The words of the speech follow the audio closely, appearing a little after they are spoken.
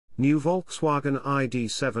New Volkswagen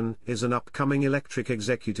ID.7 is an upcoming electric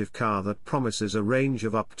executive car that promises a range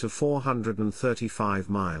of up to 435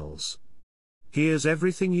 miles. Here's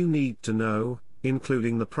everything you need to know,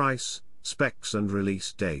 including the price, specs and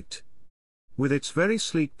release date. With its very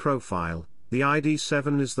sleek profile, the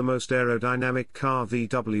ID.7 is the most aerodynamic car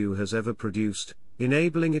VW has ever produced,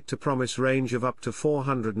 enabling it to promise range of up to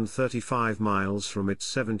 435 miles from its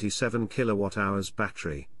 77 kWh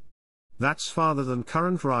battery. That's farther than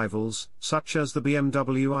current rivals, such as the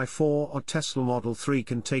BMW i4 or Tesla Model 3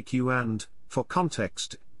 can take you and, for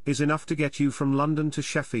context, is enough to get you from London to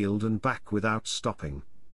Sheffield and back without stopping.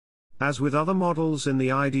 As with other models in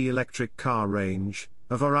the ID electric car range,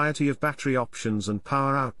 a variety of battery options and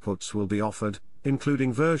power outputs will be offered,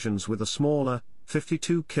 including versions with a smaller,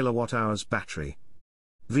 52 kWh battery.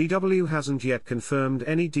 VW hasn't yet confirmed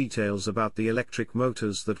any details about the electric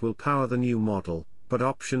motors that will power the new model, but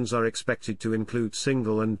options are expected to include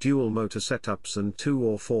single and dual motor setups and 2-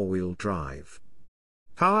 or 4-wheel drive.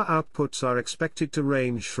 Power outputs are expected to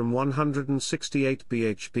range from 168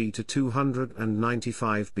 bhp to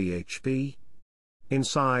 295 bhp.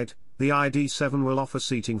 Inside, the ID.7 will offer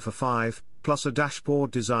seating for 5, plus a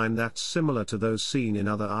dashboard design that's similar to those seen in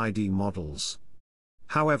other ID models.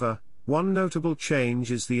 However, one notable change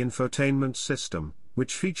is the infotainment system,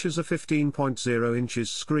 which features a 15.0 inches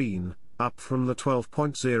screen, up from the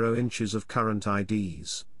 12.0 inches of current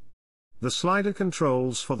IDs. The slider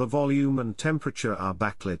controls for the volume and temperature are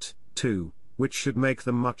backlit, too, which should make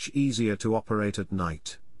them much easier to operate at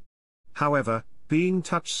night. However, being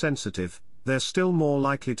touch-sensitive, they're still more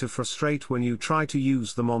likely to frustrate when you try to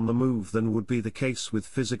use them on the move than would be the case with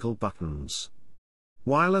physical buttons.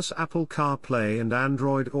 Wireless Apple CarPlay and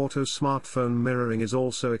Android Auto smartphone mirroring is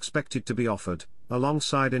also expected to be offered,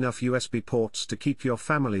 alongside enough USB ports to keep your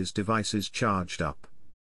family's devices charged up.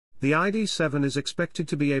 The ID.7 is expected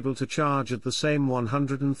to be able to charge at the same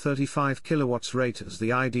 135 kW rate as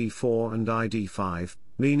the ID.4 and ID.5,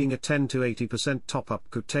 meaning a 10 to 80% top-up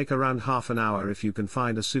could take around half an hour if you can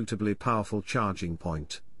find a suitably powerful charging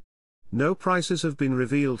point. No prices have been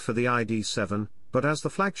revealed for the ID.7, but as the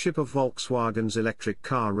flagship of Volkswagen's electric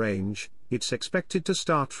car range, it's expected to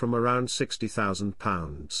start from around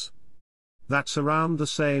 £60,000. That's around the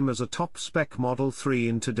same as a top-spec Model 3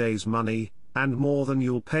 in today's money, and more than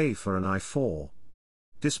you'll pay for an i4.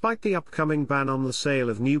 Despite the upcoming ban on the sale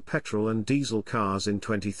of new petrol and diesel cars in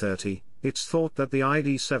 2030, it's thought that the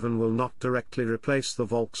ID.7 will not directly replace the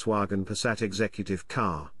Volkswagen Passat executive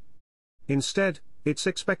car. Instead, it's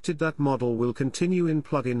expected that model will continue in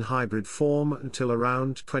plug-in hybrid form until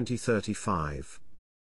around 2035.